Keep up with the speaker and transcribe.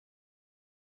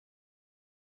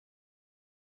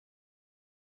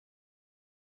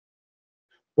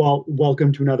Well,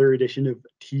 welcome to another edition of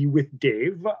Tea with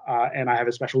Dave. And I have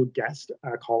a special guest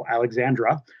called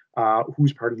Alexandra,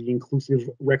 who's part of the Inclusive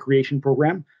Recreation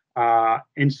Program.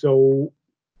 And so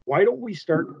why don't we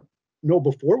start? No,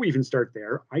 before we even start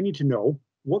there, I need to know,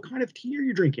 what kind of tea are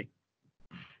you drinking?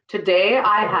 Today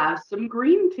I have some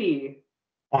green tea.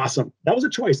 Awesome. That was a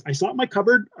choice. I saw it in my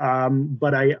cupboard,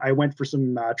 but I went for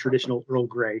some traditional Earl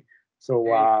Grey.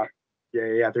 So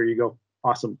yeah, there you go.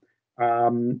 Awesome.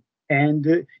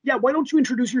 Yeah, why don't you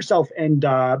introduce yourself and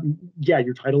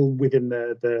your title within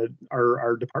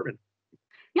our department?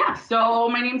 Yeah, so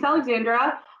my name's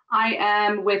Alexandra. I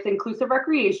am with Inclusive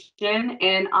Recreation,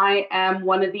 and I am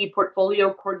one of the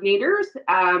portfolio coordinators,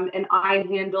 and I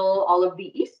handle all of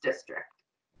the East District.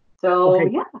 So,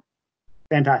 okay. Yeah.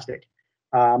 Fantastic.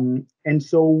 And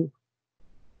so,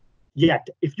 yeah,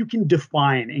 if you can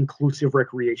define inclusive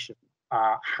recreation,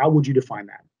 how would you define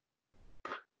that?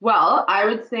 Well, I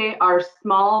would say our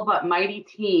small but mighty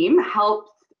team helps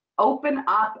open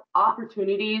up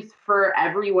opportunities for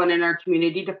everyone in our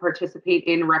community to participate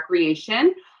in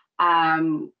recreation.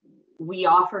 We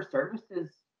offer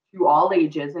services to all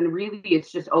ages, and really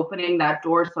it's just opening that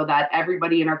door so that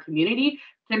everybody in our community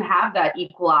can have that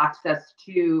equal access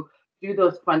to do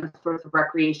those fun sorts of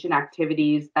recreation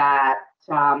activities that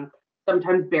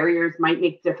sometimes barriers might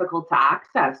make difficult to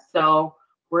access. So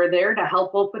we're there to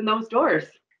help open those doors.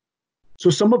 So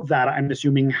some of that, I'm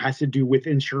assuming, has to do with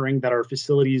ensuring that our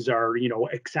facilities are,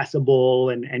 accessible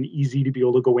and easy to be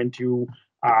able to go into.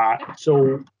 I've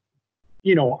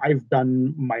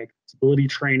done my accessibility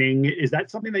training. Is that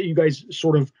something that you guys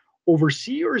sort of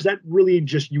oversee, or is that really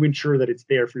just you ensure that it's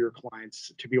there for your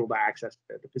clients to be able to access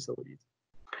the facilities?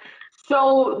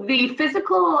 So the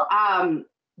physical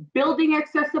building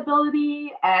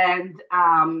accessibility and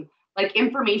like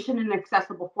information in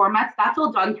accessible formats, that's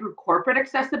all done through corporate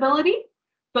accessibility.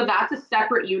 So that's a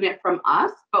separate unit from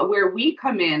us. But where we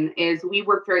come in is we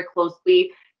work very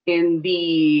closely in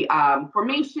the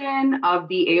formation of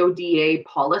the AODA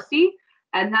policy.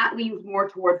 And that leans more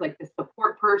towards like the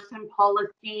support person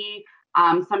policy.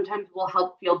 Sometimes we'll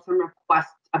help field some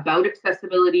requests about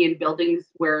accessibility in buildings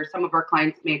where some of our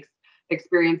clients may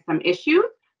experience some issues.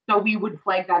 So we would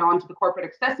flag that onto the corporate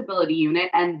accessibility unit,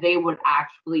 and they would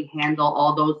actually handle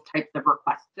all those types of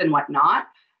requests and whatnot.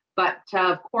 But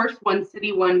of course, one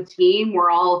city, one team, we're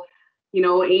all,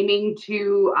 aiming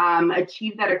to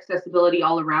achieve that accessibility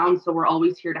all around. So we're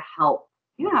always here to help.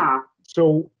 Yeah.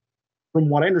 So from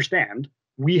what I understand,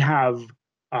 we have,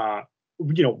 our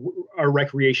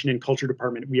recreation and culture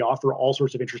department. We offer all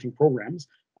sorts of interesting programs.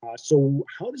 So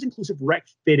how does Inclusive Rec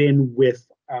fit in with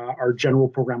our general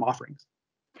program offerings?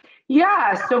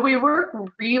 Yeah, so we work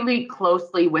really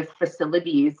closely with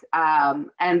facilities.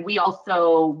 And we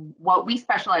also, what we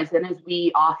specialize in is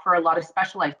we offer a lot of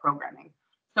specialized programming.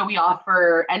 So we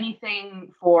offer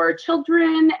anything for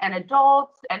children and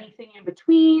adults, anything in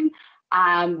between.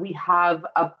 We have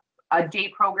a day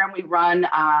program we run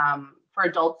for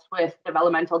adults with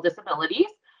developmental disabilities.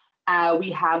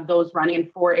 We have those running in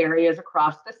 4 areas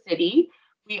across the city.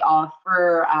 We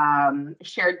offer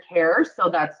shared care, so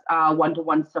that's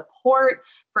one-to-one support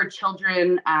for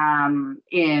children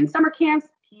in summer camps,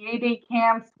 PA day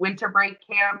camps, winter break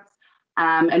camps,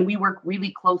 and we work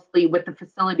really closely with the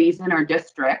facilities in our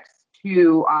districts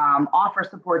to offer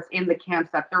supports in the camps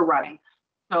that they're running.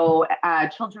 So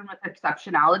children with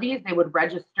exceptionalities, they would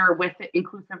register with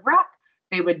Inclusive Rec,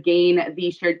 they would gain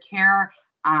the shared care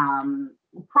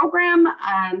program,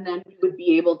 and then we would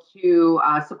be able to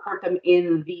support them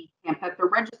in the camp that they're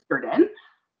registered in.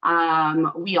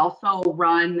 We also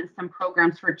run some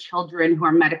programs for children who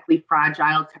are medically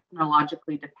fragile,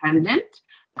 technologically dependent.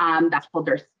 That's called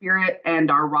our Spirit and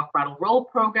our Rock Rattle Roll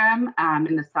program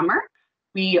in the summer.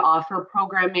 We offer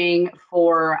programming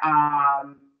for,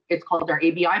 it's called our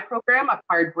ABI program,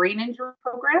 Acquired Brain Injury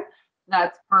Program.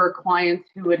 That's for clients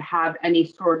who would have any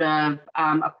sort of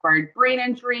acquired brain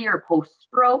injury or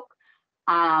post-stroke.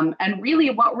 And really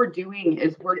what we're doing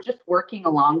is we're just working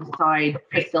alongside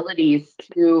facilities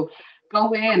to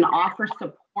go in, offer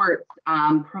support,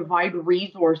 provide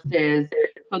resources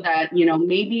so that,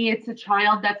 maybe it's a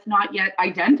child that's not yet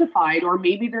identified, or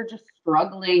maybe they're just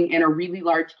struggling in a really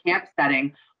large camp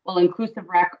setting. Well, Inclusive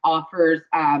Rec offers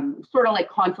sort of like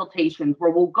consultations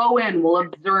where we'll go in, we'll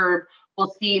observe,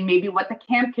 we'll see maybe what the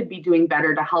camp could be doing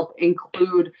better to help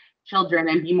include children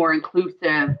and be more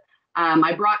inclusive.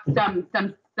 I brought some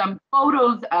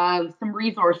photos of some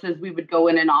resources we would go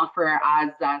in and offer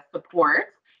as support.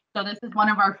 So this is one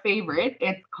of our favorite.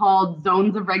 It's called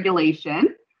Zones of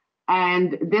Regulation.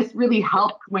 And this really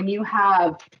helped when you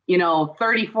have,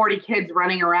 30, 40 kids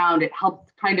running around. It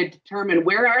helps kind of determine,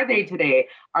 where are they today?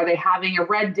 Are they having a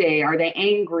red day? Are they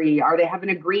angry? Are they having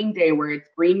a green day where it's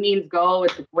green means go,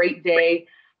 it's a great day?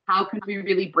 How can we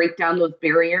really break down those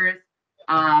barriers?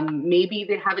 Maybe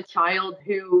they have a child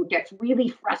who gets really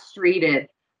frustrated.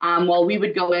 Well, we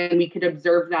would go in, we could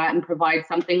observe that and provide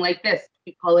something like this.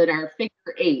 We call it our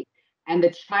figure 8. And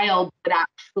the child would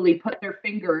actually put their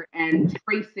finger and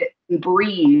trace it and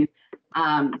breathe.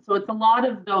 So it's a lot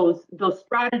of those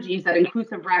strategies that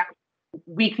inclusive rec,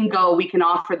 we can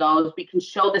offer those. We can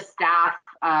show the staff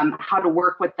how to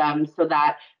work with them so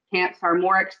that camps are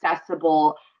more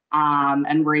accessible,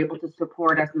 and we're able to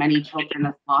support as many children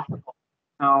as possible.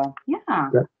 So, yeah.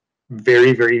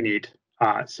 Very, very neat.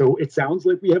 So it sounds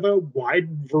like we have a wide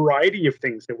variety of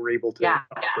things that we're able to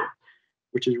offer,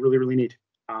 which is really, really neat.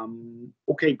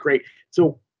 Okay, great.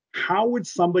 So how would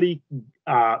somebody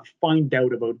find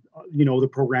out about, the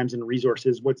programs and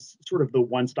resources? What's sort of the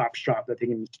one-stop shop that they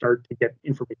can start to get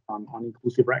information on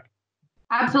inclusive rec?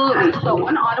 Absolutely. So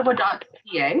on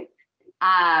ottawa.ca,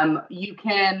 you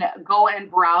can go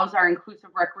and browse our inclusive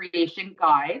recreation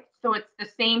guide. So it's the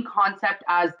same concept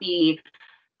as the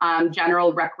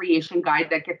general recreation guide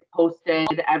that gets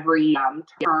posted every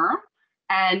term.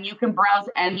 And you can browse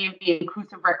any of the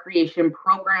inclusive recreation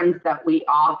programs that we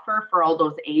offer for all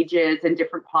those ages and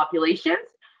different populations.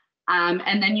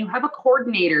 And then you have a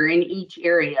coordinator in each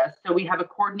area. So we have a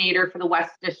coordinator for the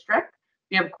West District.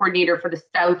 We have a coordinator for the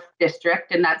South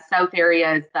District, and that South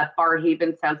area is the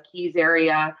Barrhaven, South Keys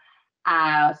area.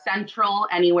 Central,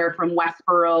 anywhere from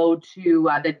Westboro to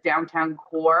the downtown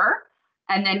core.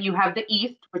 And then you have the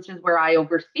East, which is where I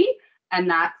oversee. And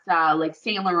that's like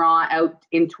Saint Laurent out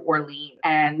into Orleans.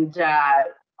 And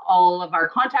all of our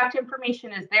contact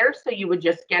information is there. So you would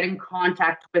just get in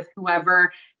contact with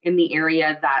whoever in the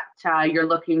area that you're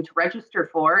looking to register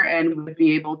for, and we would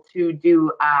be able to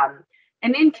do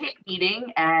an intake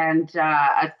meeting and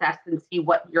assess and see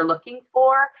what you're looking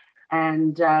for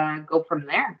and go from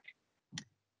there.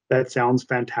 That sounds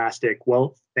fantastic.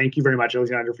 Well, thank you very much,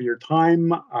 Alexandra, for your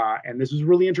time. And this was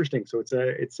really interesting. So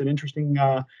it's an interesting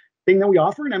thing that we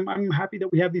offer, and I'm happy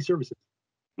that we have these services.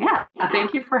 Yeah,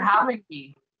 thank you for having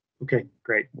me. Okay,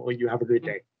 great. Well, you have a great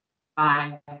day.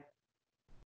 Bye.